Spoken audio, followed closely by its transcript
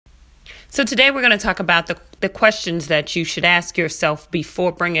So today we're going to talk about the questions that you should ask yourself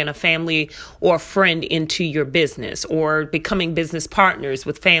before bringing a family or friend into your business or becoming business partners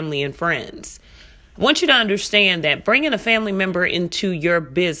with family and friends. I want you to understand that bringing a family member into your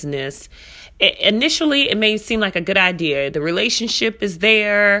business, initially, it may seem like a good idea. The relationship is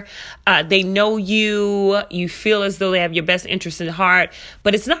there. They know you. You feel as though they have your best interest in heart,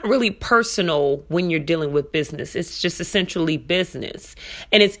 but it's not really personal when you're dealing with business. It's just essentially business.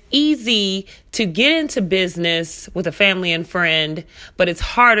 And it's easy to get into business with a family and friend, but it's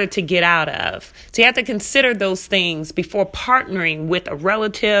harder to get out of. So you have to consider those things before partnering with a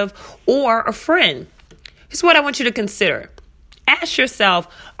relative or a friend. Here's what I want you to consider. Ask yourself,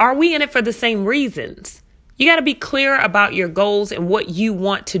 are we in it for the same reasons? You got to be clear about your goals and what you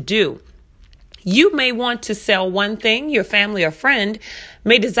want to do. You may want to sell one thing, your family or friend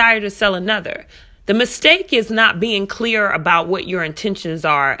may desire to sell another. The mistake is not being clear about what your intentions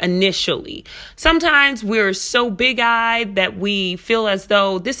are initially. Sometimes we're so big-eyed that we feel as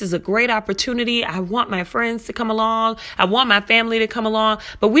though this is a great opportunity. I want my friends to come along. I want my family to come along,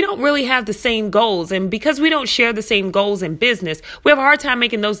 but we don't really have the same goals. And because we don't share the same goals in business, we have a hard time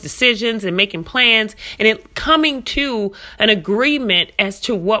making those decisions and making plans and it coming to an agreement as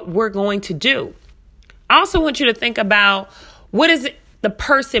to what we're going to do. I also want you to think about what is the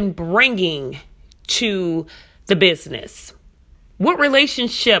person bringing to the business. What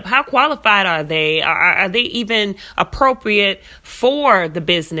relationship, how qualified are they? Are they even appropriate for the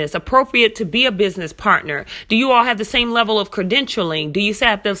business, appropriate to be a business partner? Do you all have the same level of credentialing? Do you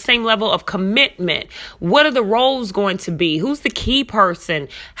have the same level of commitment? What are the roles going to be? Who's the key person?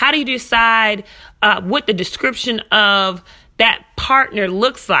 How do you decide what the description of that partner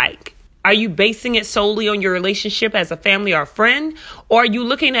looks like? Are you basing it solely on your relationship as a family or a friend? Or are you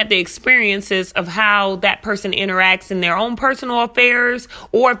looking at the experiences of how that person interacts in their own personal affairs?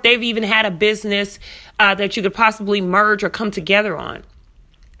 Or if they've even had a business that you could possibly merge or come together on?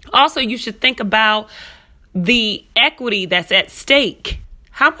 Also, you should think about the equity that's at stake.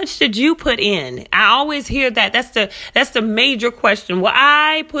 How much did you put in? I always hear that. That's the major question. Well,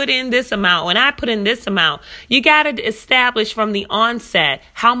 I put in this amount and I put in this amount. You got to establish from the onset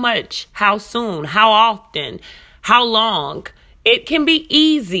how much, how soon, how often, how long. It can be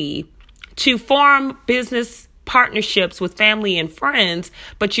easy to form business partnerships with family and friends,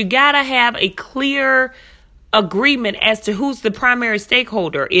 but you got to have a clear agreement as to who's the primary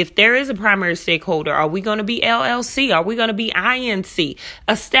stakeholder. If there is a primary stakeholder, are we going to be LLC? Are we going to be INC?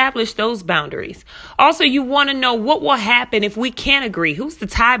 Establish those boundaries. Also, you want to know what will happen if we can't agree. Who's the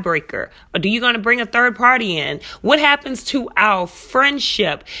tiebreaker? Or do you going to bring a third party in? What happens to our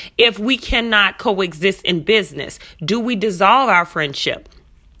friendship if we cannot coexist in business? Do we dissolve our friendship?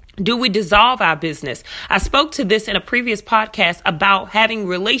 Do we dissolve our business? I spoke to this in a previous podcast about having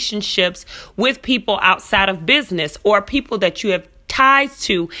relationships with people outside of business or people that you have ties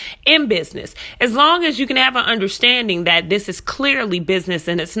to in business. As long as you can have an understanding that this is clearly business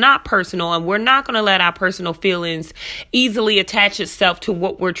and it's not personal, and we're not going to let our personal feelings easily attach itself to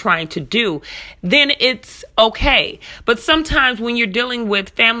what we're trying to do, then it's okay. But sometimes when you're dealing with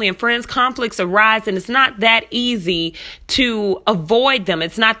family and friends, conflicts arise and it's not that easy to avoid them.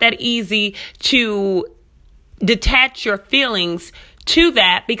 It's not that easy to detach your feelings to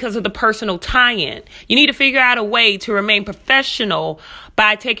that because of the personal tie-in. You need to figure out a way to remain professional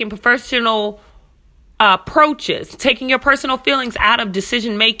by taking professional approaches, taking your personal feelings out of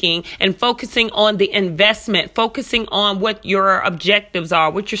decision making and focusing on the investment, focusing on what your objectives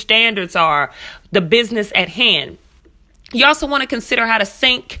are, what your standards are, the business at hand. You also want to consider how to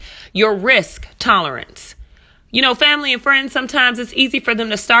sync your risk tolerance. You know, family and friends, sometimes it's easy for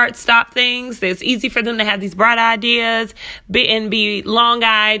them to stop things. It's easy for them to have these bright ideas and be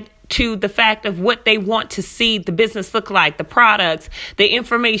long-eyed to the fact of what they want to see the business look like, the products, the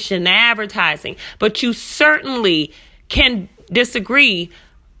information, the advertising. But you certainly can disagree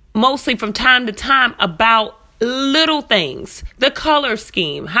mostly from time to time about little things, the color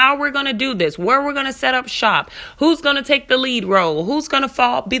scheme, how we're going to do this, where we're going to set up shop, who's going to take the lead role, who's going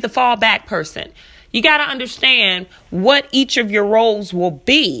to be the fallback person. You got to understand what each of your roles will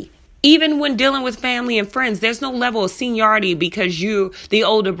be. Even when dealing with family and friends, there's no level of seniority because you're the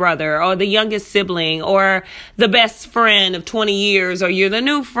older brother or the youngest sibling or the best friend of 20 years or you're the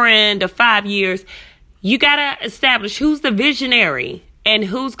new friend of 5 years. You got to establish who's the visionary and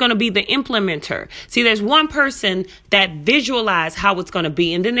who's going to be the implementer. See, there's one person that visualizes how it's going to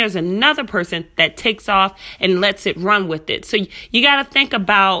be, and then there's another person that takes off and lets it run with it. So you got to think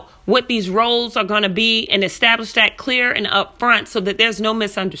about what these roles are going to be and establish that clear and upfront so that there's no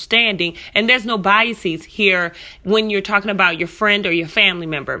misunderstanding and there's no biases here when you're talking about your friend or your family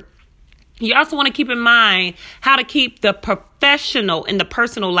member. You also want to keep in mind how to keep the professional and the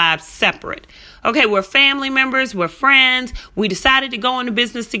personal lives separate. Okay, we're family members, we're friends, we decided to go into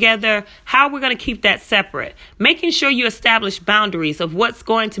business together. How are we going to keep that separate? Making sure you establish boundaries of what's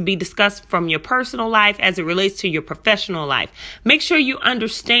going to be discussed from your personal life as it relates to your professional life. Make sure you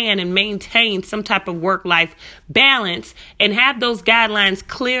understand and maintain some type of work-life balance and have those guidelines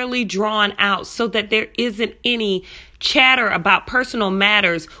clearly drawn out so that there isn't any chatter about personal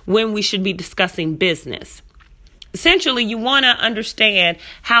matters when we should be discussing business. Essentially, you want to understand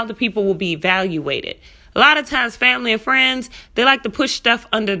how the people will be evaluated. A lot of times, family and friends, they like to push stuff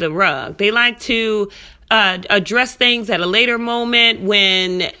under the rug. They like to address things at a later moment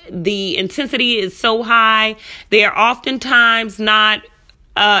when the intensity is so high. They are oftentimes not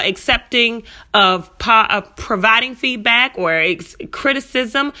accepting of providing feedback or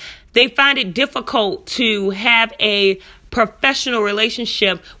criticism. They find it difficult to have a professional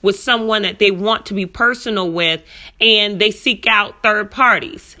relationship with someone that they want to be personal with, and they seek out third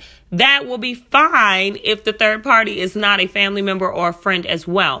parties. That will be fine if the third party is not a family member or a friend as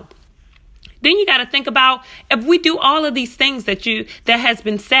well. Then you got to think about, if we do all of these things that has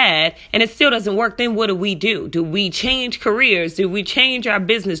been said and it still doesn't work, then what do we do? Do we change careers? Do we change our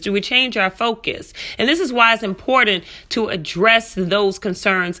business? Do we change our focus? And this is why it's important to address those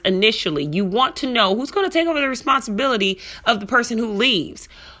concerns initially. You want to know who's going to take over the responsibility of the person who leaves.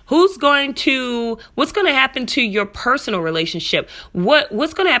 What's going to happen to your personal relationship?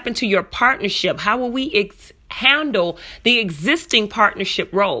 What's going to happen to your partnership? How will we handle the existing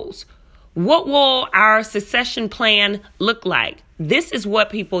partnership roles? What will our succession plan look like? This is what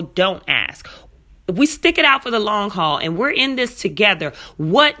people don't ask. If we stick it out for the long haul and we're in this together,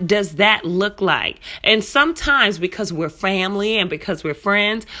 what does that look like? And sometimes because we're family and because we're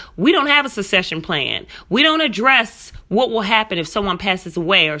friends, we don't have a succession plan. We don't address what will happen if someone passes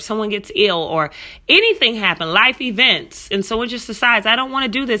away or someone gets ill or anything happen, life events, and someone just decides, I don't want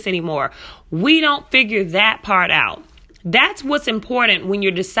to do this anymore. We don't figure that part out. That's what's important when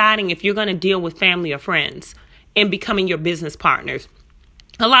you're deciding if you're going to deal with family or friends and becoming your business partners.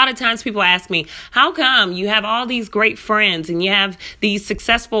 A lot of times people ask me, how come you have all these great friends and you have these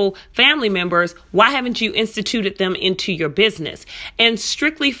successful family members? Why haven't you instituted them into your business? And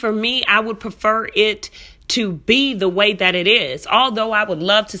strictly for me, I would prefer it to be the way that it is. Although I would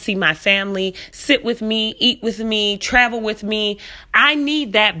love to see my family sit with me, eat with me, travel with me, I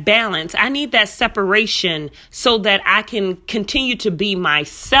need that balance. I need that separation so that I can continue to be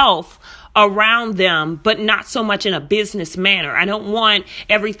myself around them, but not so much in a business manner. I don't want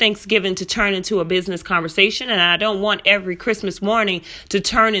every Thanksgiving to turn into a business conversation, and I don't want every Christmas morning to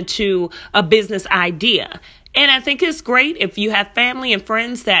turn into a business idea. And I think it's great if you have family and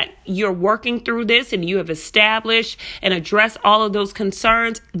friends that you're working through this and you have established and addressed all of those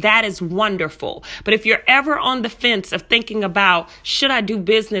concerns. That is wonderful. But if you're ever on the fence of thinking about, should I do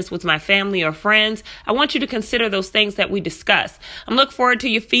business with my family or friends? I want you to consider those things that we discussed. I'm looking forward to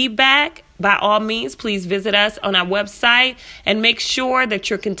your feedback. By all means, please visit us on our website and make sure that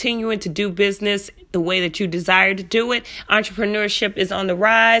you're continuing to do business the way that you desire to do it. Entrepreneurship is on the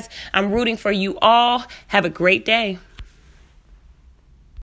rise. I'm rooting for you all. Have a great day.